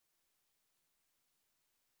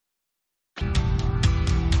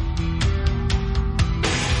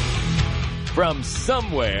From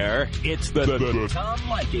somewhere, it's the Tom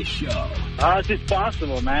Leykis Show. It's just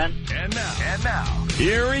possible, man. And now,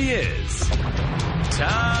 here he is,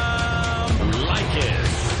 Tom Leykis.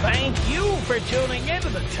 Thank you for tuning in to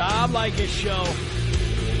the Tom Leykis Show.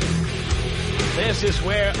 This is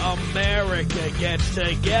where America gets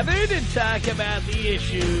together to talk about the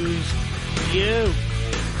issues you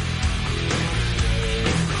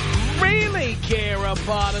really care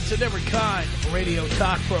about. It's a different kind of radio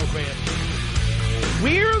talk program.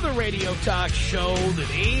 We're the radio talk show that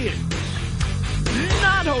is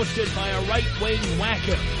not hosted by a right-wing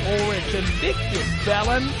wacko or a convicted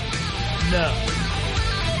felon. No.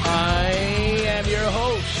 I am your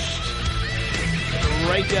host.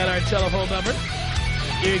 Write down our telephone number.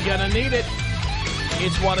 You're going to need it.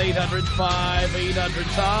 It's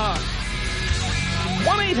 1-800-5800-TOM.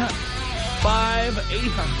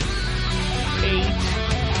 1-800-5800-866.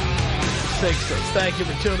 Thank you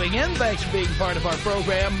for tuning in. Thanks for being part of our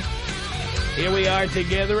program. Here we are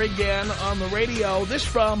together again on the radio. This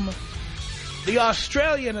from the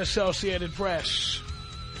Australian Associated Press.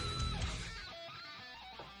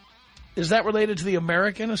 Is that related to the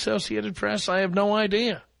American Associated Press? I have no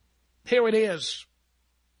idea. Here it is.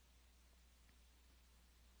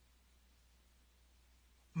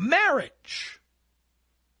 Marriage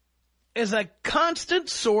is a constant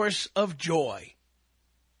source of joy.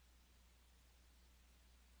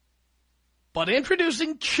 But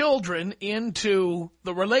introducing children into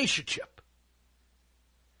the relationship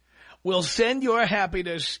will send your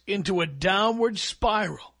happiness into a downward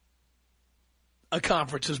spiral, a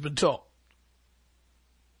conference has been told.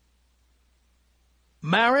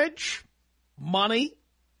 Marriage, money,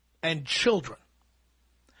 and children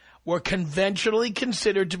were conventionally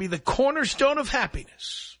considered to be the cornerstone of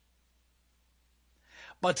happiness.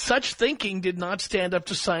 But such thinking did not stand up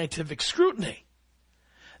to scientific scrutiny.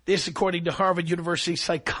 This, according to Harvard University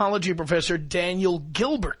psychology professor Daniel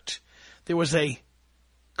Gilbert. There was a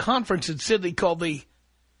conference in Sydney called the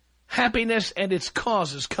Happiness and Its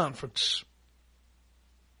Causes Conference.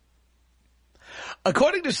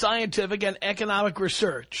 According to scientific and economic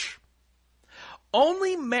research,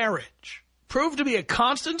 only marriage proved to be a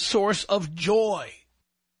constant source of joy.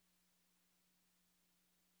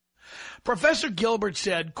 Professor Gilbert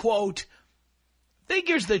said, quote,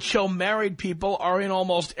 "Figures that show married people are in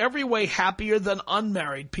almost every way happier than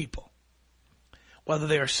unmarried people, whether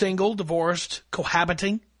they are single, divorced,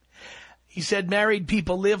 cohabiting." He said married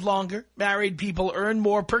people live longer, married people earn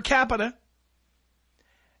more per capita,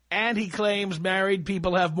 and he claims married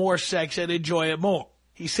people have more sex and enjoy it more.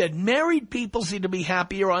 He said married people seem to be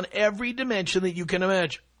happier on every dimension that you can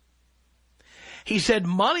imagine. He said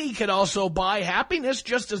money can also buy happiness,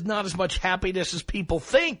 just as not as much happiness as people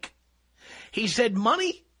think. He said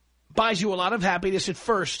money buys you a lot of happiness at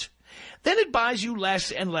first. Then it buys you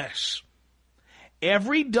less and less.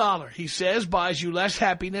 Every dollar, he says, buys you less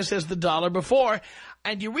happiness as the dollar before,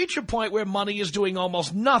 and you reach a point where money is doing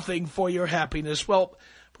almost nothing for your happiness. Well,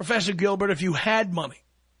 Professor Gilbert, if you had money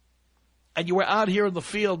and you were out here in the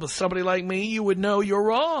field with somebody like me, you would know you're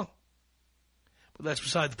wrong. But that's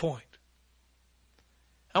beside the point.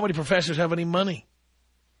 How many professors have any money?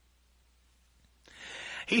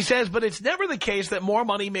 He says, but it's never the case that more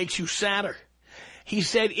money makes you sadder. He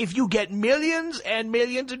said, if you get millions and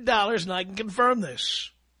millions of dollars, and I can confirm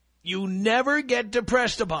this, you never get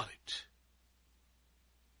depressed about it.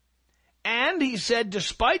 And he said,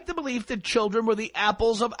 despite the belief that children were the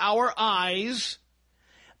apples of our eyes,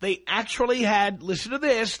 they actually had, listen to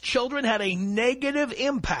this, children had a negative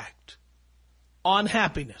impact on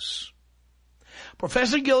happiness.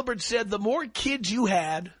 Professor Gilbert said the more kids you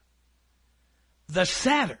had, the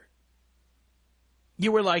sadder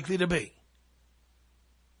you were likely to be.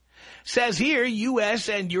 Says here, U.S.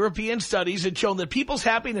 and European studies had shown that people's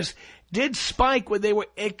happiness did spike when they were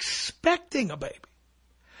expecting a baby,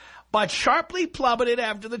 but sharply plummeted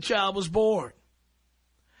after the child was born.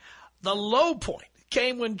 The low point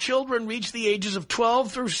came when children reached the ages of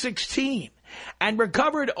 12 through 16 and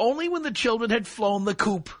recovered only when the children had flown the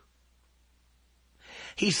coop.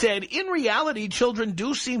 He said, in reality, children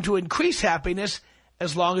do seem to increase happiness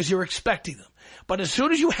as long as you're expecting them. But as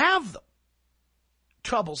soon as you have them,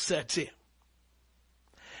 trouble sets in.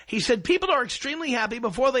 He said people are extremely happy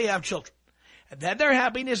before they have children. And then their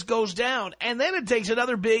happiness goes down. And then it takes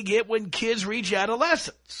another big hit when kids reach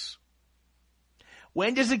adolescence.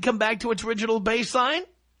 When does it come back to its original baseline?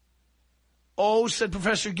 Oh, said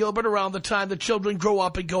Professor Gilbert, around the time the children grow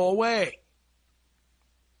up and go away.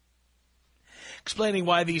 Explaining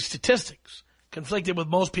why these statistics Conflicted with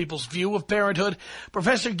most people's view of parenthood,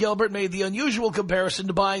 Professor Gilbert made the unusual comparison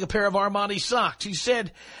to buying a pair of Armani socks. He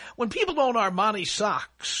said, when people own Armani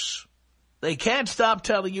socks, they can't stop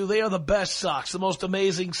telling you they are the best socks, the most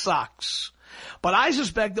amazing socks. But I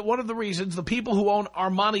suspect that one of the reasons the people who own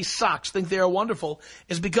Armani socks think they are wonderful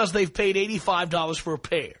is because they've paid $85 for a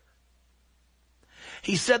pair.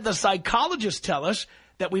 He said the psychologists tell us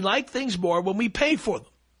that we like things more when we pay for them.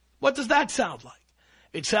 What does that sound like?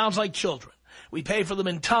 It sounds like children. We pay for them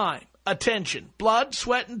in time, attention, blood,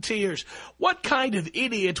 sweat, and tears. What kind of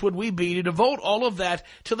idiots would we be to devote all of that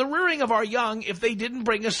to the rearing of our young if they didn't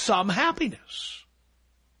bring us some happiness?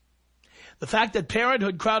 The fact that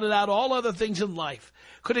parenthood crowded out all other things in life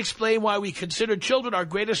could explain why we consider children our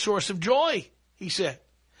greatest source of joy, he said.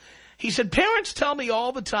 He said, parents tell me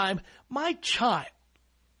all the time, my child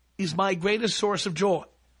is my greatest source of joy.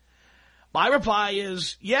 My reply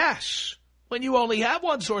is, yes. When you only have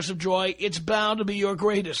one source of joy, it's bound to be your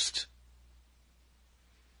greatest.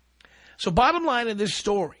 So bottom line in this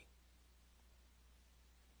story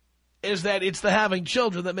is that it's the having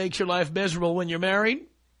children that makes your life miserable when you're married.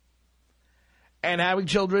 And having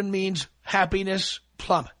children means happiness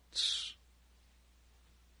plummets.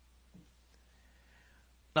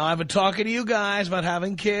 Now, I've been talking to you guys about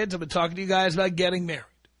having kids. I've been talking to you guys about getting married.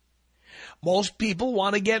 Most people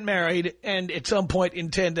want to get married and at some point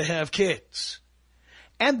intend to have kids.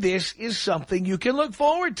 And this is something you can look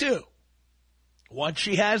forward to. Once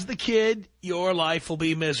she has the kid, your life will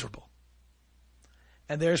be miserable.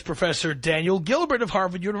 And there's Professor Daniel Gilbert of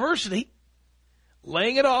Harvard University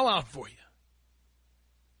laying it all out for you.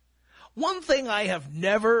 One thing I have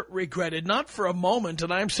never regretted, not for a moment,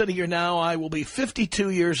 and I'm sitting here now, I will be 52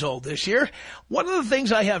 years old this year. One of the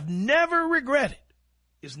things I have never regretted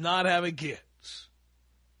is not having kids.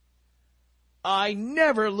 I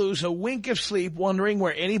never lose a wink of sleep wondering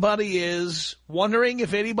where anybody is, wondering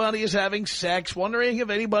if anybody is having sex, wondering if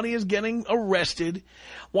anybody is getting arrested,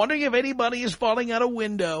 wondering if anybody is falling out a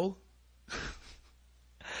window.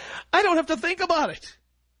 I don't have to think about it.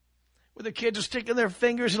 Where the kids are sticking their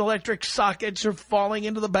fingers in electric sockets or falling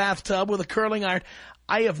into the bathtub with a curling iron.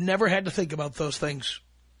 I have never had to think about those things.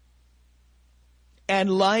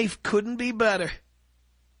 And life couldn't be better.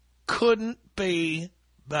 Couldn't be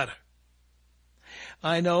better.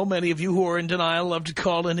 I know many of you who are in denial love to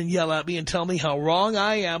call in and yell at me and tell me how wrong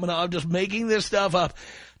I am and how I'm just making this stuff up.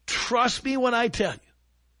 Trust me when I tell you,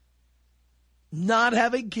 not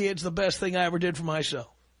having kids the best thing I ever did for myself.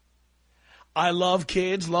 I love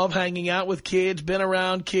kids, love hanging out with kids, been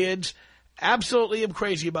around kids. Absolutely am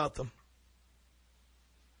crazy about them.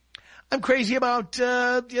 I'm crazy about,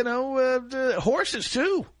 horses,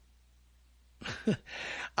 too.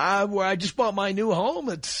 Where I just bought my new home,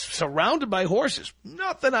 it's surrounded by horses.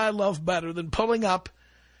 Nothing I love better than pulling up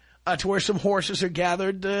to where some horses are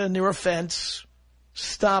gathered near a fence,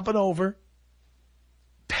 stopping over,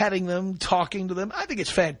 petting them, talking to them. I think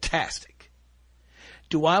it's fantastic.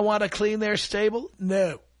 Do I want to clean their stable?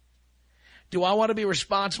 No. Do I want to be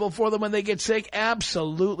responsible for them when they get sick?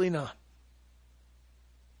 Absolutely not.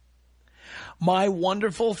 My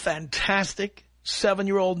wonderful, fantastic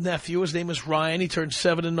 7-year-old nephew, his name is Ryan. He turned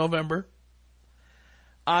 7 in November.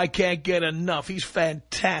 I can't get enough. He's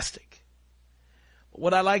fantastic.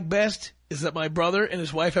 What I like best is that my brother and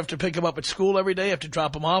his wife have to pick him up at school every day, have to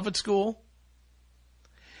drop him off at school.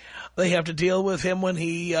 They have to deal with him when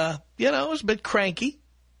he, is a bit cranky,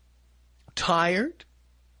 tired.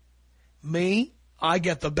 Me, I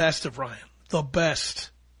get the best of Ryan. The best.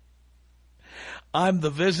 I'm the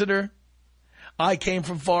visitor. I came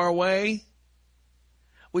from far away.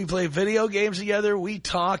 We play video games together. We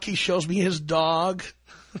talk. He shows me his dog.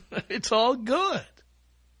 It's all good.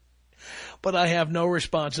 But I have no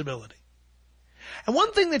responsibility. And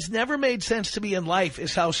one thing that's never made sense to me in life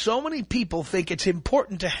is how so many people think it's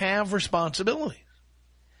important to have responsibilities.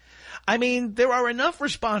 I mean, there are enough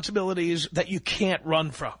responsibilities that you can't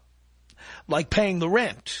run from, like paying the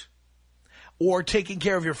rent or taking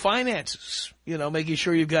care of your finances, making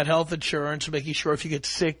sure you've got health insurance, making sure if you get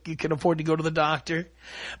sick, you can afford to go to the doctor,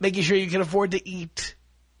 making sure you can afford to eat.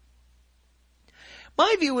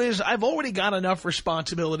 My view is I've already got enough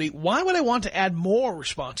responsibility. Why would I want to add more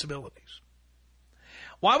responsibilities?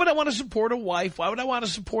 Why would I want to support a wife? Why would I want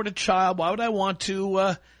to support a child? Why would I want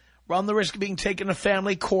to run the risk of being taken to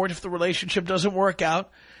family court if the relationship doesn't work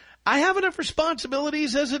out? I have enough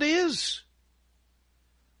responsibilities as it is.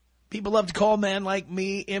 People love to call men like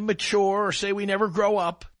me immature or say we never grow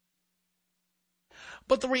up.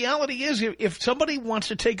 But the reality is, if somebody wants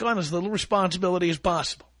to take on as little responsibility as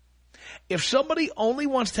possible, if somebody only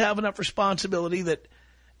wants to have enough responsibility that,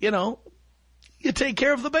 you take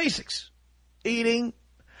care of the basics, eating,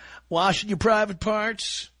 washing your private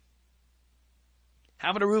parts,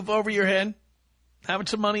 having a roof over your head, having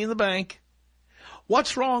some money in the bank.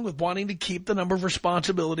 What's wrong with wanting to keep the number of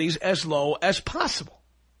responsibilities as low as possible?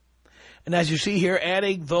 And as you see here,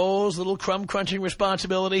 adding those little crumb-crunching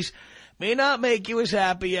responsibilities may not make you as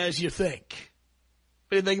happy as you think.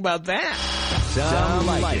 What do you think about that? Tom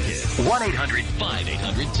Leykis.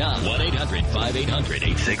 1-800-5800-TOM.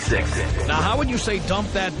 1-800-5800-866. Now, how would you say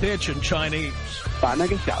dump that bitch in Chinese? 把那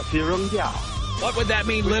个小鸡扔掉. What would that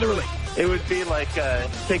mean literally? It would be like,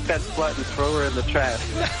 take that slut and throw her in the trash.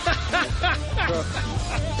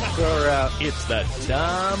 throw her out. It's the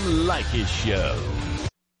Tom Leykis Show.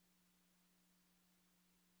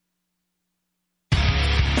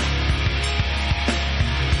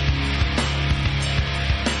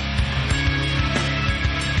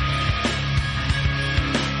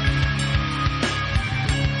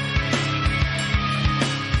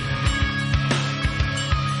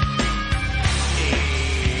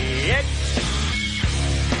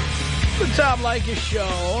 Tom Leykis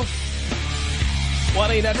Show.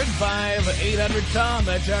 1-800-5800-TOM.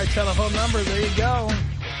 That's our telephone number. There you go.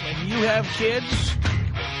 When you have kids,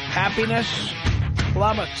 happiness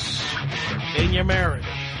plummets in your marriage.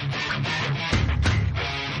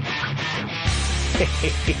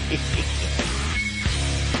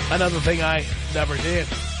 Another thing I never did.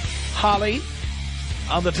 Holly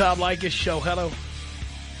on the Tom Leykis Show. Hello.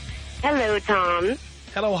 Hello, Tom.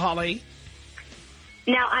 Hello, Holly.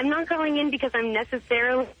 Now, I'm not calling in because I'm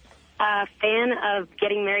necessarily a fan of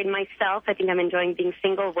getting married myself. I think I'm enjoying being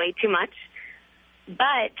single way too much.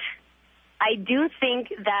 But I do think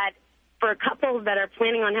that for couples that are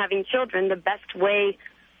planning on having children, the best way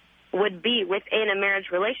would be within a marriage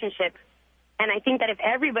relationship. And I think that if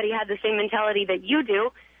everybody had the same mentality that you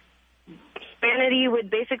do, humanity would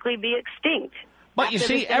basically be extinct. But you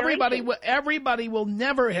see, everybody will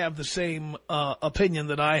never have the same opinion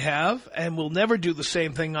that I have and will never do the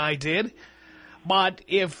same thing I did. But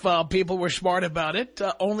if people were smart about it,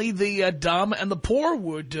 only the dumb and the poor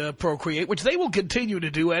would procreate, which they will continue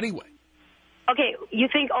to do anyway. Okay, you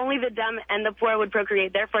think only the dumb and the poor would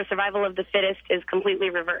procreate, therefore survival of the fittest is completely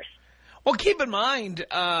reversed. Well, keep in mind,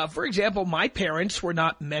 for example, my parents were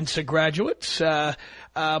not Mensa graduates. My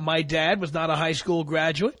dad was not a high school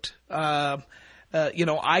graduate. I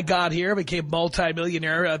got here, became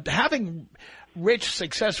multimillionaire. Having rich,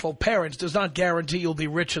 successful parents does not guarantee you'll be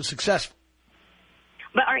rich and successful.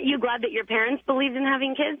 But aren't you glad that your parents believed in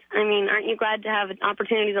having kids? I mean, aren't you glad to have an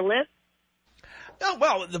opportunity to live? Oh,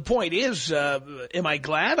 well, the point is, am I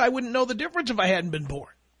glad? I wouldn't know the difference if I hadn't been born.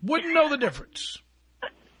 Wouldn't know the difference.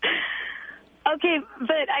 Okay,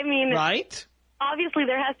 but I mean... Right? Obviously,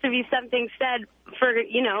 there has to be something said for,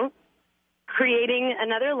 creating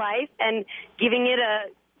another life and giving it a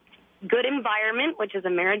good environment, which is a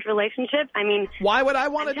marriage relationship. I mean... Why would I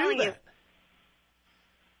want to do that?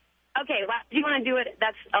 Okay, well, if you want to do it,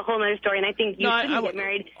 that's a whole other story, and I think you shouldn't get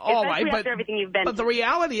married, especially after everything you've been through. But the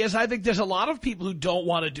reality is, I think there's a lot of people who don't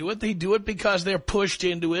want to do it. They do it because they're pushed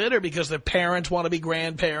into it, or because their parents want to be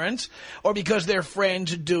grandparents, or because their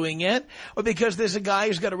friends are doing it, or because there's a guy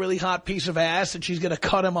who's got a really hot piece of ass and she's going to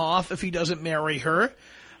cut him off if he doesn't marry her.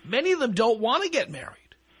 Many of them don't want to get married.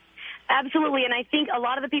 Absolutely, and I think a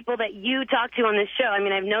lot of the people that you talk to on this show, I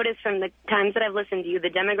mean, I've noticed from the times that I've listened to you, the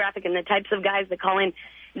demographic and the types of guys that call in,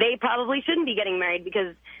 they probably shouldn't be getting married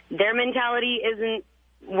because their mentality isn't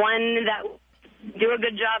one that do a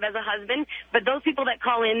good job as a husband. But those people that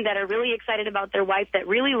call in that are really excited about their wife, that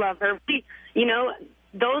really love her,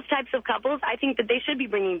 those types of couples, I think that they should be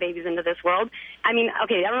bringing babies into this world. I mean,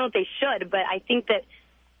 okay, I don't know if they should, but I think that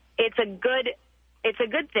it's a good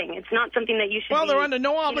thing. It's not something that you should Well, they're under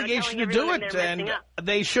no obligation to do it, and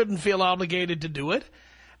they shouldn't feel obligated to do it.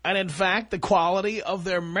 And in fact, the quality of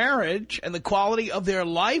their marriage and the quality of their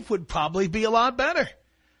life would probably be a lot better.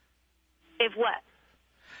 If what?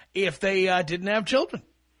 If they didn't have children.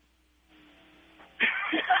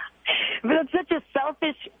 But it's such a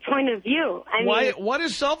selfish point of view. I mean, what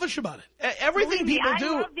is selfish about it? Everything people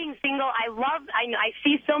do. I love being single. I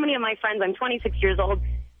see so many of my friends. I'm 26 years old.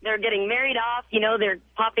 They're getting married off. They're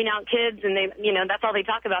popping out kids, and that's all they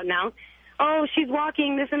talk about now. Oh, she's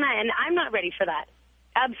walking, this and that. And I'm not ready for that.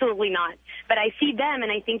 Absolutely not. But I see them,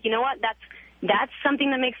 and I think, you know what? That's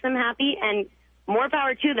something that makes them happy, and more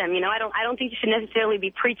power to them. I don't think you should necessarily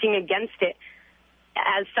be preaching against it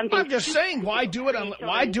as something. I'm just saying, why do it?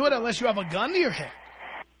 Why do it unless you have a gun to your head?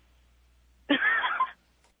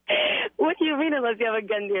 What do you mean unless you have a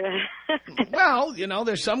gun to your head? Well,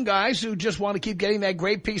 there's some guys who just want to keep getting that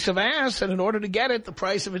great piece of ass, and in order to get it, the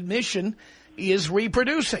price of admission is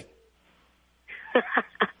reproducing.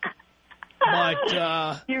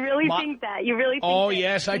 But you really think that? You really think Oh, that,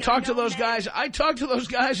 yes. I talk to those guys. I talk to those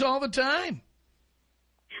guys all the time.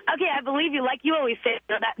 Okay, I believe you. Like you always say,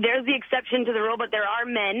 that there's the exception to the rule, but there are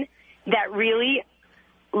men that really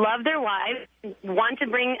love their wives, want to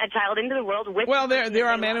bring a child into the world with. Well, there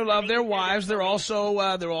are men who love their wives. There are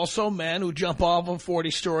also men who jump off a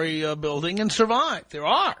 40-story building and survive. There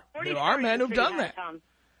are men who've done that. Tom.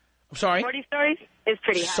 I'm sorry. 40 stories is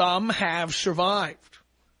pretty high. Some have survived,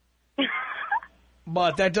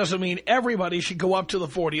 but that doesn't mean everybody should go up to the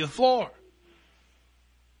 40th floor.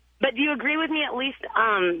 But do you agree with me at least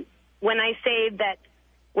when I say that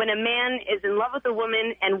when a man is in love with a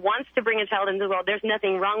woman and wants to bring a child into the world, there's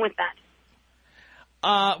nothing wrong with that?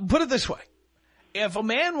 Put it this way. If a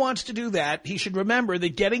man wants to do that, he should remember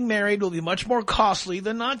that getting married will be much more costly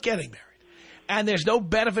than not getting married. And there's no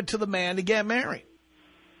benefit to the man to get married.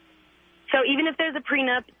 So even if there's a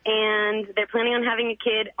prenup and they're planning on having a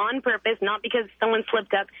kid on purpose, not because someone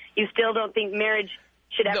slipped up, you still don't think marriage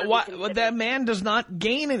should ever be considered? That man does not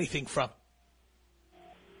gain anything from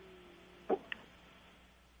it.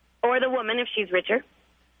 Or the woman if she's richer.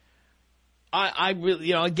 I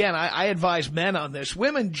really, again, I advise men on this.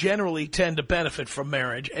 Women generally tend to benefit from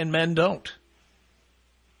marriage, and men don't.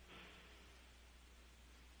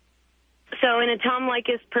 So in a Tom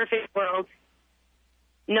Leykis perfect world,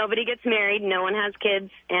 nobody gets married, no one has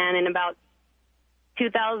kids, and in about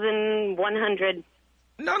 2,100...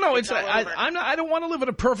 No, I don't want to live in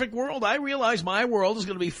a perfect world. I realize my world is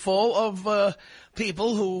going to be full of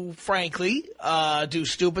people who, frankly, do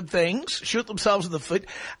stupid things, shoot themselves in the foot.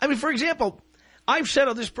 I mean, for example, I've said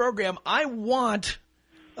on this program, I want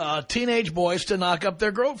teenage boys to knock up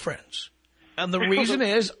their girlfriends. And the reason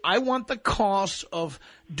is I want the cost of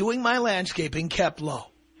doing my landscaping kept low.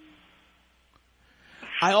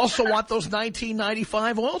 I also want those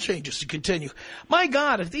 1995 oil changes to continue. My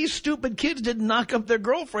God, if these stupid kids didn't knock up their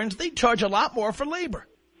girlfriends, they'd charge a lot more for labor.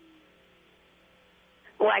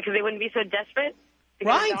 Why? Because they wouldn't be so desperate?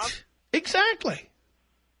 Right. Exactly.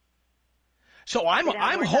 So I'm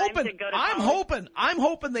hoping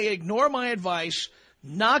they ignore my advice,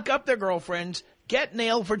 knock up their girlfriends, get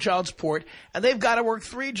nailed for child support, and they've got to work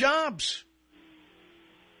 3 jobs.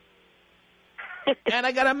 And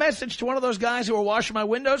I got a message to one of those guys who were washing my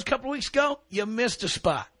windows a couple of weeks ago. You missed a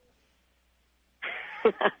spot.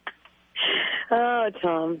 Oh,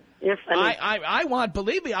 Tom, you're funny.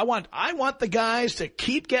 Believe me, I want the guys to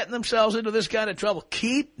keep getting themselves into this kind of trouble.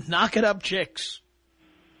 Keep knocking up chicks.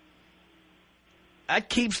 That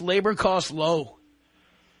keeps labor costs low.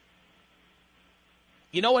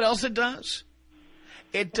 You know what else it does?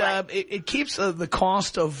 It keeps the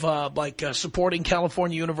cost of supporting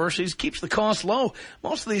California universities, keeps the cost low.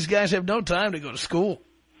 Most of these guys have no time to go to school.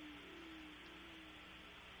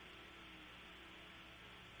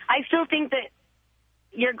 I still think that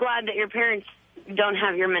you're glad that your parents don't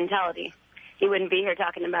have your mentality. You wouldn't be here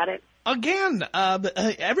talking about it. Again,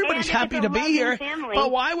 everybody's happy to be here,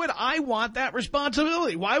 but why would I want that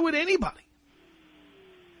responsibility? Why would anybody?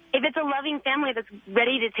 If it's a loving family that's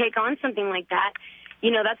ready to take on something like that,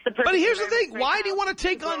 that's the perfect. But here's the thing. Why do you want to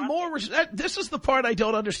take on more? This is the part I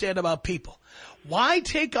don't understand about people. Why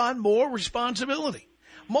take on more responsibility?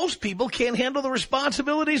 Most people can't handle the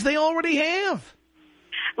responsibilities they already have.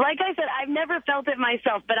 Like I said, I've never felt it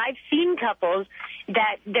myself, but I've seen couples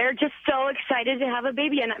that they're just so excited to have a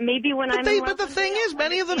baby, and maybe when I'm in love. But the thing is,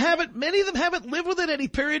 many of them haven't lived with it any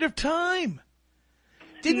period of time.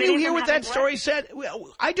 Didn't you hear what that story said?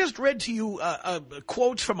 I just read to you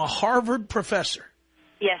quotes from a Harvard professor.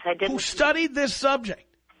 Yes, I did. Who studied this subject.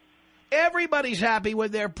 Everybody's happy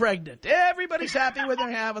when they're pregnant. Everybody's happy when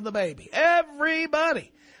they're having the baby.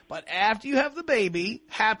 Everybody. But after you have the baby,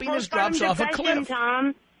 happiness drops off a cliff.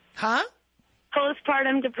 Tom. Huh?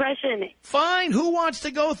 Postpartum depression. Fine. Who wants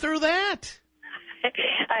to go through that?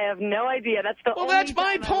 I have no idea. That's the only that's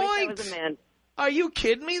my time point. I wish I was a man. Are you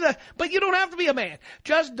kidding me? But you don't have to be a man.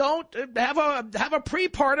 Just don't have a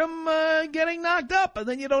prepartum getting knocked up, and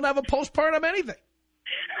then you don't have a postpartum anything.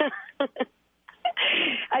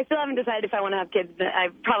 I still haven't decided if I want to have kids, but I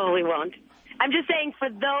probably won't. I'm just saying for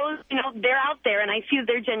those, they're out there, and I see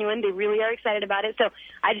they're genuine. They really are excited about it. So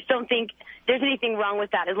I just don't think there's anything wrong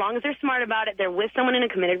with that. As long as they're smart about it, they're with someone in a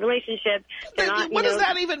committed relationship. What does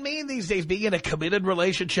that even mean these days, being in a committed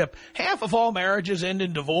relationship? Half of all marriages end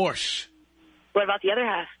in divorce. What about the other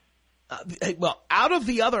half? Well, out of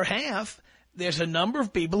the other half, there's a number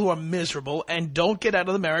of people who are miserable and don't get out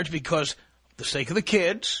of the marriage because of the sake of the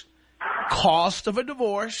kids, cost of a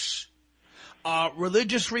divorce,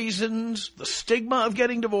 religious reasons, the stigma of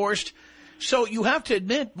getting divorced. So you have to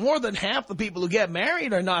admit more than half the people who get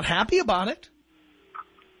married are not happy about it.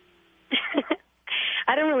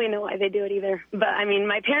 I don't really know why they do it either. But, I mean,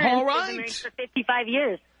 my parents have been married for 55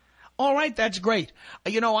 years. All right, that's great.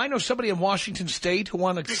 You know, I know somebody in Washington State who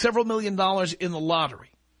won several $1 million in the lottery.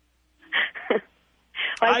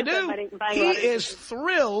 I do. He is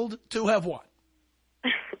thrilled to have won.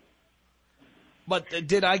 But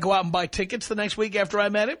did I go out and buy tickets the next week after I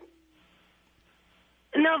met him?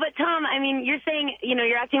 No, but Tom, I mean, you're saying, you know,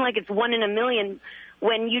 you're acting like it's 1 in a million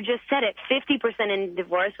when you just said it, 50% in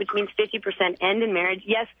divorce, which means 50% end in marriage.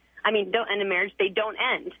 Yes, I mean, don't end in marriage. They don't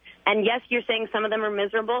end. And yes, you're saying some of them are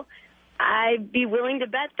miserable. I'd be willing to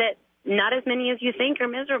bet that not as many as you think are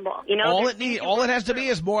miserable. You know, all it has to be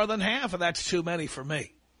is more than half, and that's too many for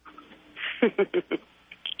me.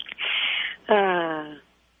 All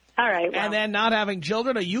right. Well. And then not having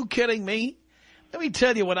children. Are you kidding me? Let me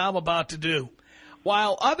tell you what I'm about to do.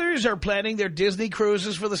 While others are planning their Disney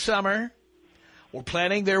cruises for the summer, or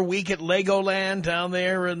planning their week at Legoland down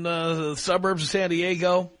there in the suburbs of San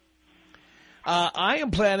Diego, I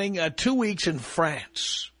am planning 2 weeks in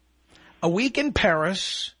France, a week in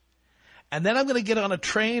Paris, and then I'm going to get on a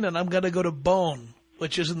train and I'm going to go to Beaune,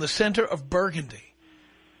 which is in the center of Burgundy.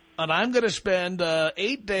 And I'm going to spend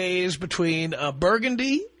 8 days between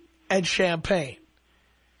Burgundy and Champagne.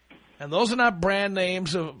 And those are not brand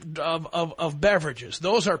names of beverages.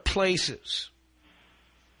 Those are places.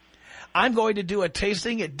 I'm going to do a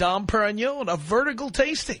tasting at Dom Perignon, a vertical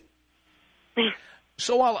tasting.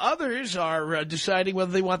 So while others are deciding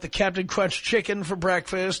whether they want the Captain Crunch chicken for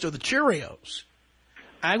breakfast or the Cheerios,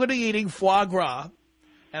 I'm going to be eating foie gras,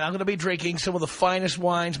 and I'm going to be drinking some of the finest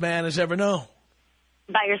wines man has ever known.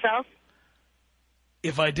 By yourself?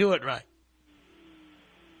 If I do it right.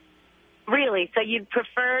 Really? So you'd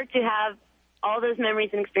prefer to have all those memories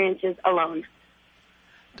and experiences alone?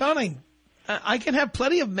 Darling, I can have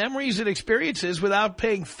plenty of memories and experiences without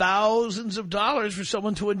paying thousands of dollars for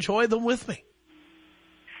someone to enjoy them with me.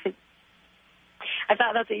 I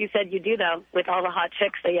thought that's what you said you do, though, with all the hot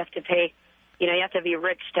chicks that you have to pay. You know, you have to be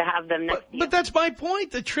rich to have them next to you. But that's my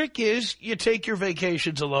point. The trick is you take your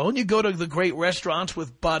vacations alone. You go to the great restaurants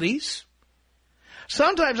with buddies.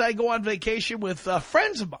 Sometimes I go on vacation with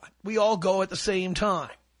friends of mine. We all go at the same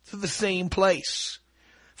time to the same place.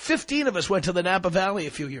 15 of us went to the Napa Valley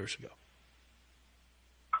a few years ago.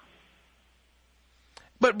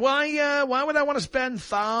 But why would I want to spend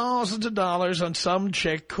thousands of dollars on some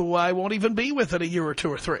chick who I won't even be with in a year or 2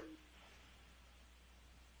 or 3?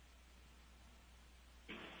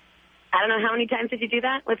 I don't know, how many times did you do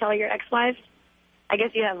that with all your ex-wives? I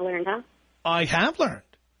guess you have learned, huh? I have learned.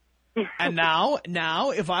 And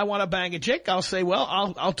now, if I want to bang a chick, I'll say, well,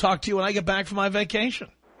 I'll talk to you when I get back from my vacation.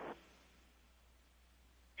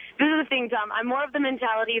 This is the thing, Tom. I'm more of the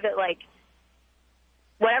mentality that, like,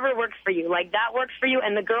 whatever works for you. Like, that works for you,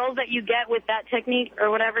 and the girls that you get with that technique, or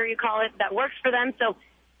whatever you call it, that works for them. So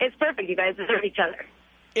it's perfect. You guys deserve each other.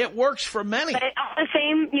 It works for many. But on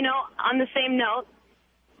the same note,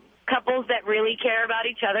 couples that really care about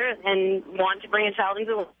each other and want to bring a child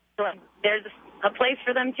into the world, there's a place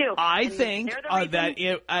for them, too. I think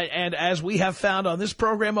and as we have found on this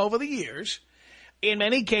program over the years, in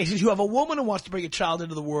many cases you have a woman who wants to bring a child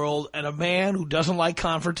into the world and a man who doesn't like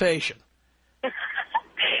confrontation.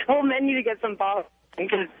 Well, men need to get some balls.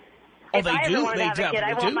 Because if I ever wanted to have a kid,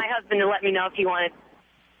 I want my husband to let me know if he wanted,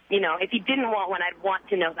 if he didn't want one, I'd want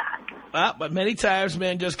to know that. But many times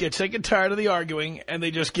men just get sick and tired of the arguing and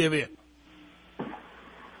they just give in.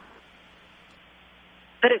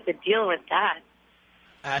 What is the deal with that?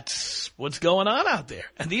 That's what's going on out there.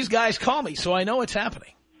 And these guys call me, so I know it's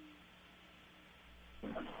happening.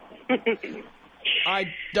 All right,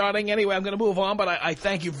 darling, anyway, I'm going to move on, but I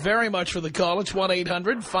thank you very much for the call. It's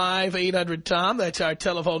 1-800-5800-TOM. That's our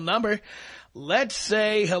telephone number. Let's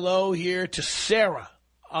say hello here to Sarah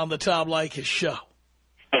on the Tom Leykis show.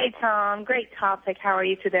 Hey, Tom. Great topic. How are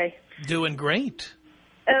you today? Doing great.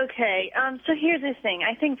 Okay, so here's the thing.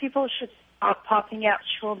 I think people should stop popping out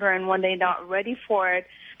children when they're not ready for it,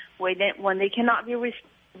 when they cannot be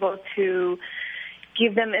responsible to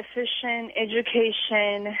give them efficient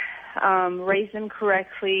education, raise them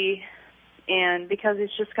correctly, and because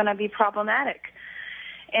it's just going to be problematic.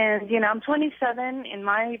 And, I'm 27, and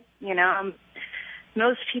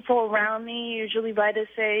most people around me, usually by this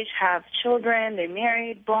age, have children, they're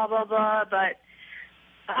married, blah, blah, blah, but,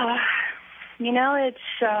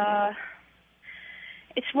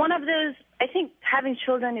 it's one of those, I think having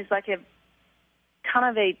children is like a kind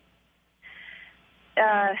of a,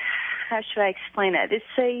 how should I explain it? It's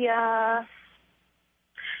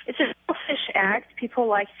a selfish act. People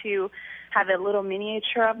like to have a little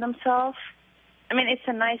miniature of themselves. I mean, it's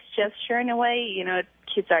a nice gesture in a way.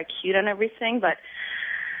 Kids are cute and everything, but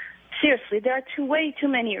seriously, there are way too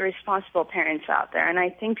many irresponsible parents out there, and I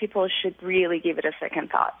think people should really give it a second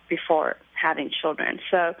thought before having children.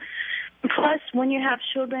 So, plus, when you have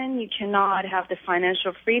children, you cannot have the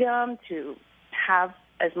financial freedom to have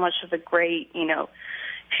as much of a great,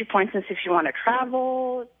 for instance, if you want to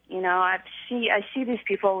travel, I see these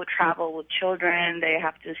people who travel with children. They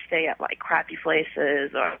have to stay at like crappy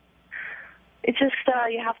places, or it's just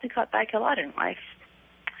you have to cut back a lot in life.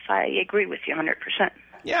 So I agree with you 100%.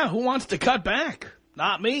 Yeah, who wants to cut back?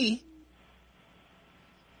 Not me.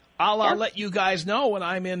 I'll let you guys know when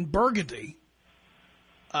I'm in Burgundy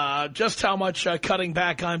just how much cutting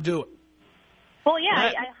back I'm doing. Well, yeah,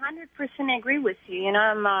 I 100% agree with you.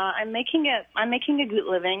 I'm making a good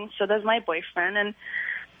living. So does my boyfriend, and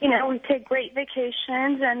we take great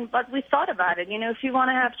vacations. But we thought about it. If you want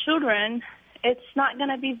to have children, it's not going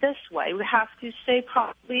to be this way. We have to stay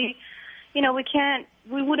probably. We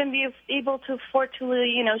wouldn't be able to afford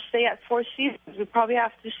to, stay at Four Seasons. We probably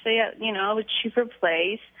have to stay at, a cheaper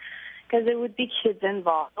place because there would be kids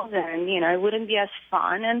involved, and it wouldn't be as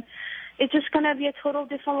fun, and it's just going to be a total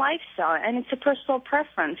different lifestyle, and it's a personal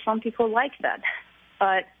preference. Some people like that.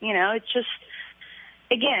 But, it's just,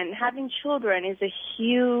 again, having children is a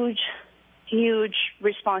huge, huge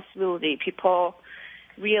responsibility. People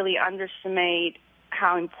really underestimate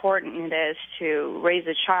how important it is to raise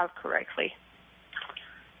a child correctly.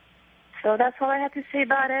 So that's all I have to say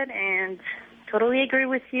about it, and totally agree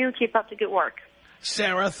with you. Keep up the good work.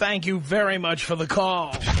 Sarah, thank you very much for the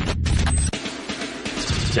call.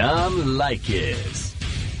 Tom Leykis.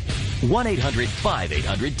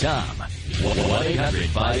 1-800-5800-TOM.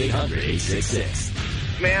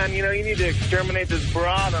 1-800-5800-866. Man, you need to exterminate this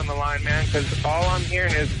broad on the line, man, because all I'm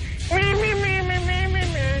hearing is, me, me, me, me, me, me,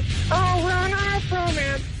 me. Oh, we're on our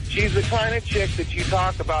romance. She's the kind of chick that you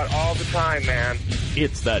talk about all the time, man.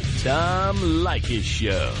 It's the Tom Leykis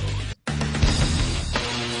Show.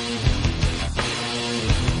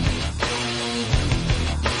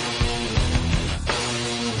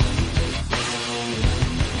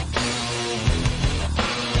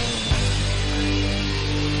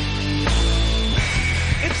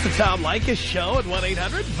 It's the Tom Leykis Show at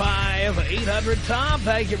 1-800-5800-TOM.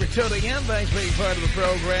 Thank you for tuning in. Thanks for being part of the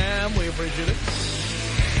program. We appreciate it.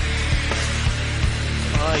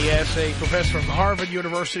 Yes, a professor from Harvard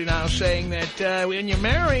University now saying that when you're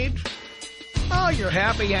married, you're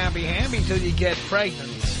happy, happy, happy till you get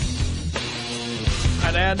pregnant.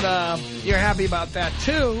 And then you're happy about that,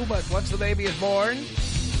 too, but once the baby is born,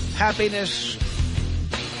 happiness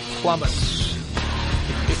plummets.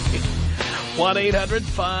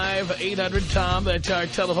 1-800-5800-TOM. That's our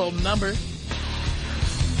telephone number.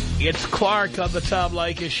 It's Clark on the Tom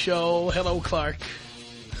Leykis Show. Hello, Clark.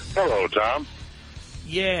 Hello, Tom.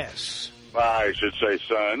 Yes. I should say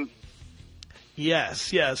son.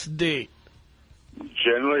 Yes, indeed.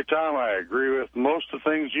 Generally, Tom, I agree with most of the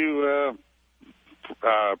things you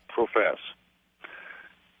profess.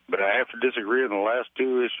 But I have to disagree on the last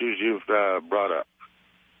two issues you've brought up.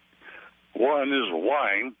 One is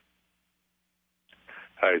wine.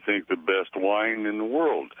 I think the best wine in the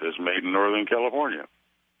world is made in Northern California.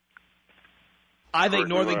 I think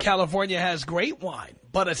Northern California has great wine,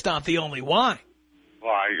 but it's not the only wine.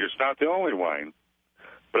 Well, it's not the only wine,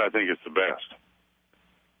 but I think it's the best.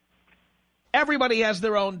 Everybody has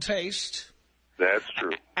their own taste. That's true.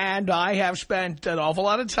 And I have spent an awful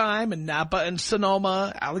lot of time in Napa and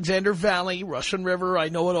Sonoma, Alexander Valley, Russian River. I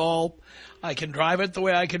know it all. I can drive it the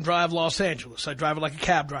way I can drive Los Angeles. I drive it like a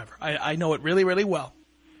cab driver. I know it really, really well.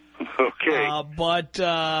 Okay. But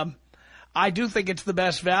I do think it's the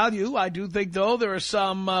best value. I do think, though, there are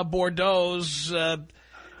some Bordeaux's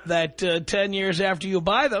that 10 years after you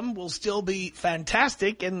buy them will still be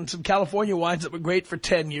fantastic, and some California wines that were great for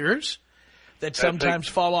 10 years that sometimes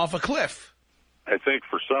fall off a cliff. I think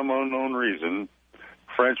for some unknown reason,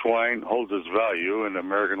 French wine holds its value and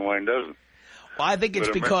American wine doesn't. Well, I think it's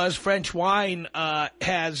because French wine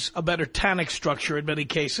has a better tannic structure in many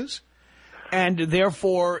cases, and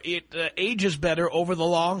therefore it ages better over the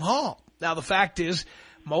long haul. Now, the fact is,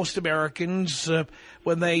 most Americans,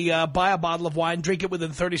 when they buy a bottle of wine, drink it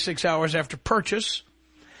within 36 hours after purchase.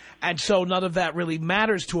 And so none of that really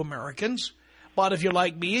matters to Americans. But if you're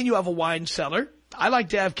like me and you have a wine cellar, I like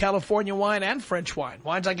to have California wine and French wine.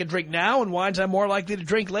 Wines I can drink now and wines I'm more likely to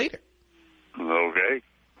drink later. Okay.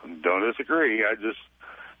 Don't disagree. I just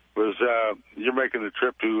was, you're making the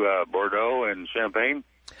trip to Bordeaux and Champagne?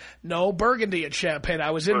 No, Burgundy and Champagne.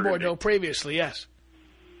 I was in Bordeaux previously, yes.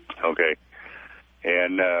 Okay.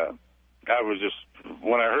 And I was just,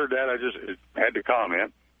 when I heard that, I just had to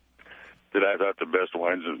comment that I thought the best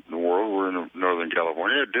wines in the world were in Northern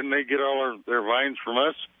California. Didn't they get all their vines from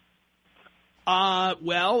us?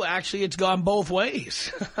 Well, actually, it's gone both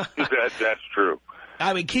ways. That's true.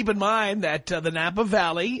 I mean, keep in mind that the Napa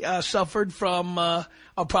Valley suffered from a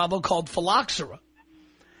problem called phylloxera,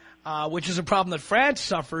 which is a problem that France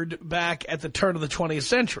suffered back at the turn of the 20th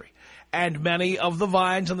century. And many of the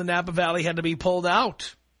vines in the Napa Valley had to be pulled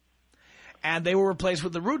out. And they were replaced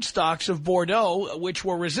with the rootstocks of Bordeaux, which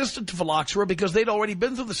were resistant to phylloxera because they'd already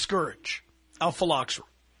been through the scourge of phylloxera.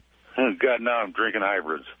 Oh, God, now I'm drinking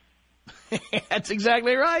hybrids. That's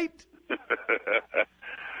exactly right.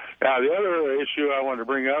 Now, the other issue I wanted to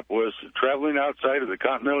bring up was traveling outside of the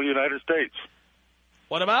continental United States.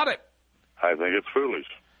 What about it? I think it's foolish.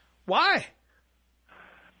 Why?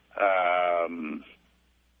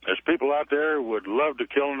 There's people out there who would love to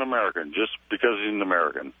kill an American just because he's an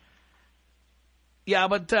American. Yeah,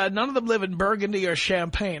 but none of them live in Burgundy or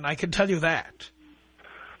Champagne. I can tell you that.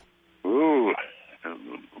 Ooh,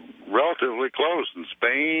 relatively close in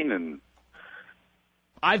Spain and...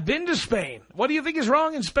 I've been to Spain. What do you think is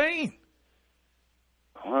wrong in Spain?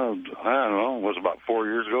 Well, I don't know. It was about 4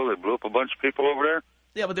 years ago. They blew up a bunch of people over there.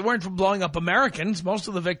 Yeah, but they weren't from blowing up Americans. Most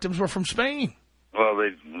of the victims were from Spain. Well,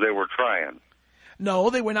 they were trying.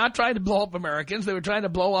 No, they were not trying to blow up Americans. They were trying to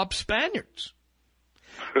blow up Spaniards.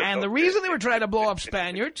 And the reason they were trying to blow up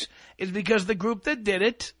Spaniards is because the group that did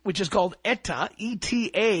it, which is called ETA,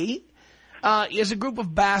 E-T-A, is a group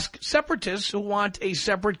of Basque separatists who want a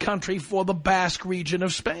separate country for the Basque region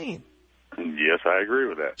of Spain. Yes, I agree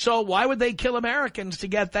with that. So why would they kill Americans to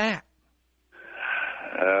get that?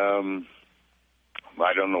 I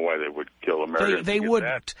don't know why they would kill Americans. They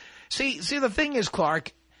wouldn't. See, the thing is,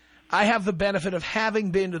 Clark, I have the benefit of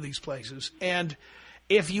having been to these places, and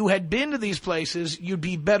if you had been to these places, you'd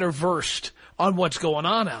be better versed on what's going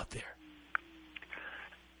on out there.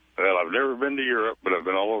 Well, I've never been to Europe, but I've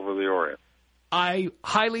been all over the Orient. I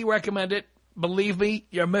highly recommend it. Believe me,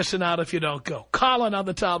 you're missing out if you don't go. Colin on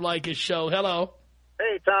the Tom Leykis show. Hello.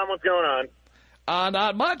 Hey, Tom, what's going on?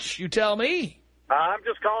 Not much. You tell me. I'm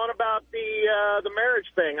just calling about the marriage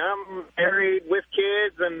thing. I'm married with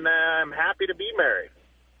kids, and I'm happy to be married.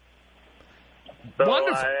 So,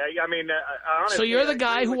 Wonderful. I mean, honestly, so you're the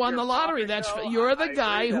guy who won the lottery. You're the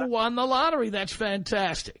guy who that. won the lottery. That's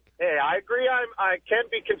fantastic. Hey, I agree. I can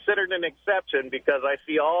be considered an exception because I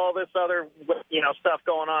see all this other, stuff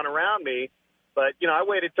going on around me. But, I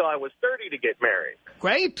waited till I was 30 to get married.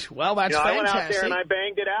 Great. Well, that's fantastic. I went out there and I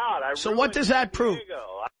banged it out. So what does that prove?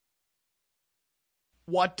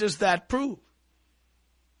 What does that prove?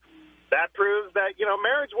 That proves that,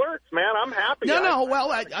 marriage works, man. I'm happy. No.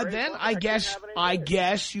 Well, I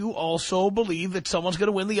guess you also believe that someone's going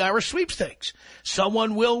to win the Irish sweepstakes.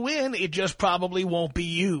 Someone will win. It just probably won't be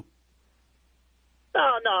you. No.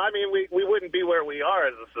 I mean, we wouldn't be where we are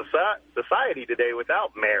as a society today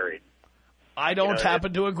without marriage. I don't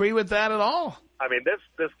happen to agree with that at all. I mean,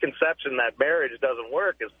 this conception that marriage doesn't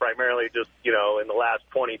work is primarily just, in the last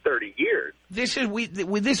 20, 30 years. This is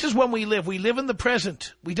when we live. We live in the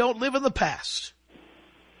present. We don't live in the past.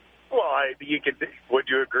 Well, would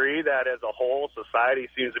you agree that as a whole, society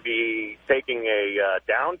seems to be taking a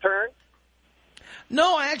downturn?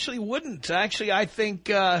 No, I actually wouldn't. Actually, I think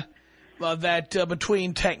that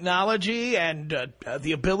between technology and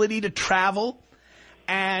the ability to travel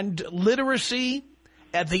and literacy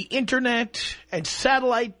and the Internet and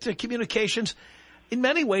satellite communications, in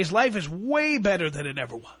many ways, life is way better than it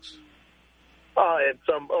ever was.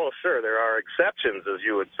 Sure, there are exceptions, as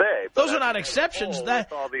you would say. Those are not exceptions.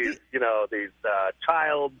 With all these, these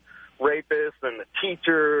child rapists and the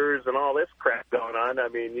teachers and all this crap going on. I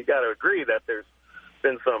mean, you got to agree that there's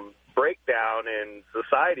been some breakdown in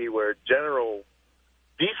society where general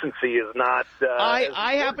decency is not.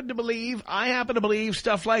 I happen to believe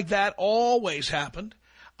stuff like that always happened.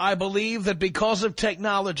 I believe that because of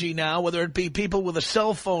technology now, whether it be people with a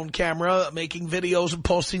cell phone camera making videos and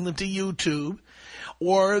posting them to YouTube,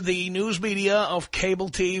 or the news media of cable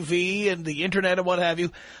TV and the Internet and what have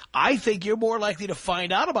you, I think you're more likely to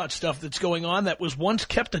find out about stuff that's going on that was once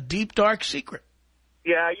kept a deep, dark secret.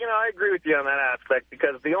 Yeah, I agree with you on that aspect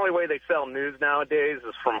because the only way they sell news nowadays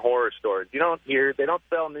is from horror stories. They don't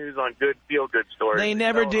sell news on good, feel-good stories. They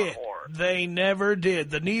never did. They never did.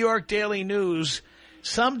 The New York Daily News,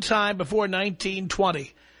 sometime before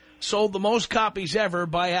 1920, sold the most copies ever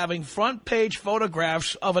by having front-page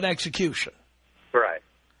photographs of an execution. Right.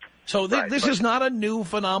 So this is not a new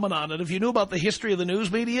phenomenon. And if you knew about the history of the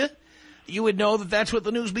news media, you would know that that's what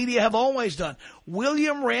the news media have always done.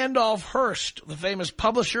 William Randolph Hearst, the famous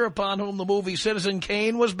publisher upon whom the movie Citizen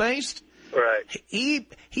Kane was based, right? He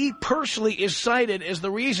personally is cited as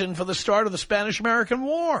the reason for the start of the Spanish-American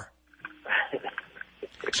War.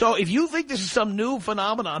 So if you think this is some new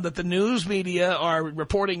phenomenon that the news media are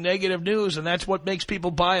reporting negative news and that's what makes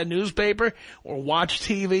people buy a newspaper or watch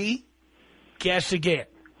TV, guess again.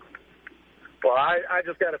 Well, I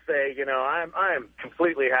just got to say, you know, I'm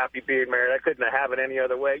completely happy being married. I couldn't have it any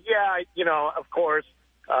other way. Yeah, you know, of course.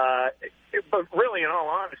 But really, in all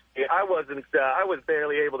honesty, I was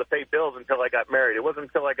barely able to pay bills until I got married. It wasn't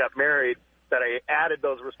until I got married that I added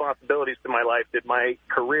those responsibilities to my life did my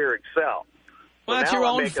career excel. Well, that's your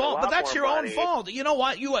own fault. But that's your own fault. You know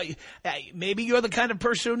what? Maybe you're the kind of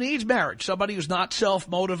person who needs marriage. Somebody who's not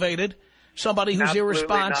self-motivated. Somebody who's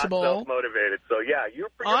irresponsible. Not self-motivated. So, yeah, you're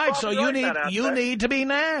all right, so you need to be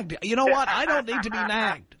nagged. You know what? I don't need to be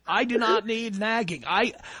nagged. I do not need nagging.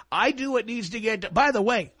 I do what needs to get done. By the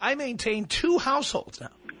way, I maintain 2 households now.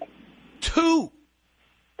 2.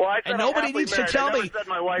 Well, I said and nobody needs to tell me.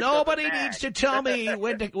 Nobody needs to tell me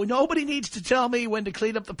when to. Nobody needs to tell me when to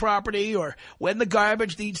clean up the property or when the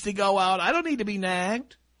garbage needs to go out. I don't need to be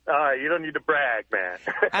nagged. You don't need to brag, man.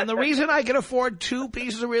 And the reason I can afford 2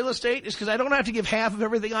 pieces of real estate is because I don't have to give half of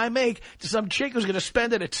everything I make to some chick who's going to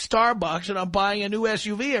spend it at Starbucks, and I'm buying a new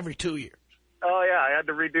SUV every 2 years. Oh, yeah, I had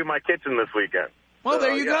to redo my kitchen this weekend. Well,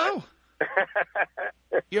 there you go.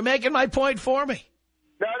 You're making my point for me.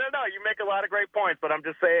 No, you make a lot of great points, but I'm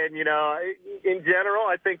just saying, you know, in general,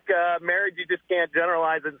 I think marriage, you just can't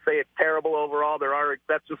generalize and say it's terrible overall.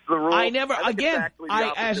 That's just the rule.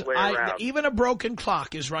 Even a broken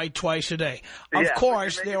clock is right twice a day. Of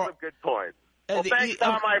course, there are good points. Well, thanks,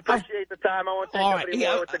 Tom. I appreciate the time. I won't take anybody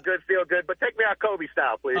more with the good feel good, but take me out Kobe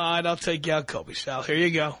style, please. All right, I'll take you out Kobe style. Here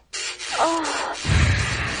you go.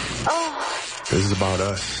 This is about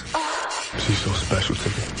us. She's so special to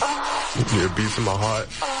me. Yeah, it beats in my heart.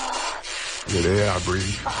 Yeah, the air I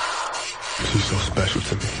breathe. She's so special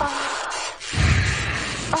to me.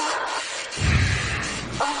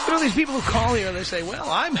 You know, these people who call here and they say, well,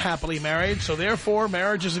 I'm happily married, so therefore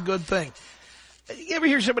marriage is a good thing. You ever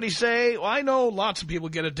hear somebody say, well, I know lots of people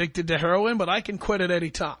get addicted to heroin, but I can quit at any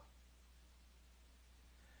time.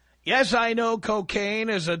 Yes, I know cocaine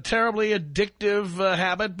is a terribly addictive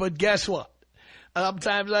habit, but guess what?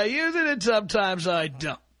 Sometimes I use it and sometimes I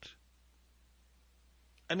don't.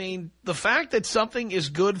 I mean, the fact that something is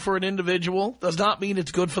good for an individual does not mean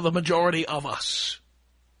it's good for the majority of us.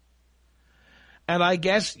 And I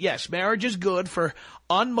guess, yes, marriage is good for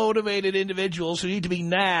unmotivated individuals who need to be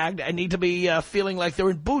nagged and need to be feeling like they're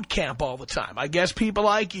in boot camp all the time. I guess people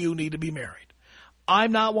like you need to be married.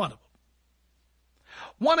 I'm not one of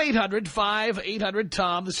them.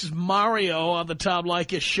 1-800-5800-TOM. This is Mario on the Tom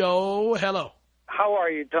Leykis Show. Hello. How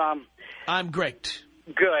are you, Tom? I'm great.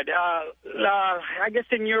 Good. I guess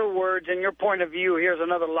in your words, in your point of view, here's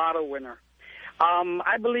another lotto winner.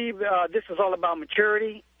 I believe this is all about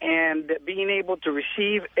maturity and being able to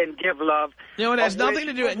receive and give love. You know, it has nothing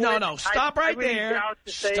to do with... No, stop right there.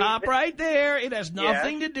 Stop right there. It has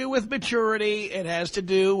nothing to do with maturity. It has to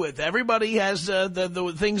do with everybody has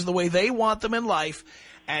the things the way they want them in life.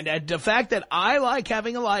 And the fact that I like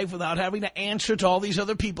having a life without having to answer to all these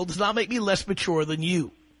other people does not make me less mature than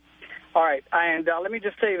you. All right. And let me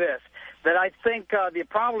just say this, that I think the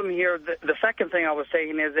problem here, the second thing I was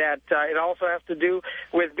saying is that it also has to do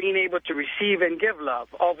with being able to receive and give love,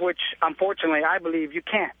 of which, unfortunately, I believe you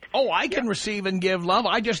can't. Oh, I can receive and give love.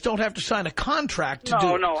 I just don't have to sign a contract to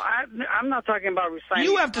do it. No, I'm not talking about signing.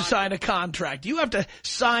 You have to sign a contract. You have to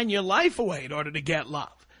sign your life away in order to get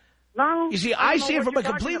love. No. You see, I see it from a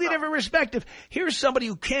completely different perspective. Here's somebody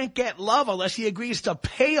who can't get love unless he agrees to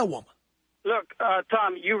pay a woman. Look,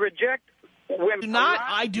 Tom, you reject women.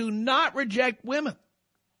 I do not reject women.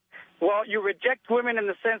 Well, you reject women in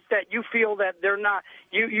the sense that you feel that they're not,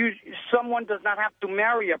 someone does not have to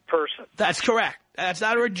marry a person. That's correct. That's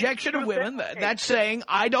not a rejection of women. That's saying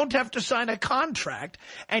I don't have to sign a contract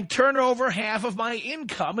and turn over half of my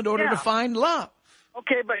income in order to find love.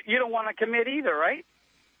 Okay, but you don't want to commit either, right?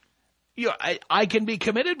 I can be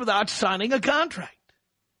committed without signing a contract.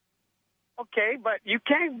 Okay, but you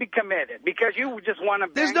can't be committed because you just want to...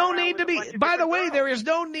 There's no need to be... By the way, there is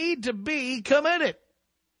no need to be committed.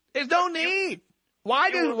 There's no need.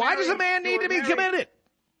 Why does a man need to be committed?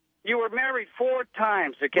 You were married 4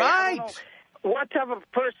 times, okay? Right. I don't know what type of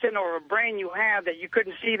person or a brain you have that you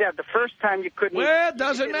couldn't see that the first time you couldn't... Well, it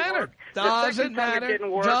doesn't matter. Doesn't matter.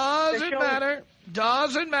 Doesn't matter.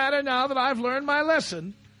 Doesn't matter now that I've learned my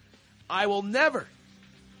lesson. I will never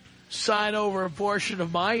sign over a portion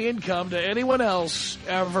of my income to anyone else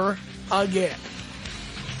ever again.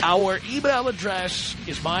 Our email address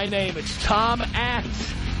is my name. It's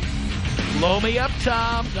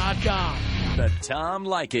Tom@blowmeuptom.com. The Tom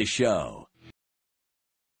Leykis Show.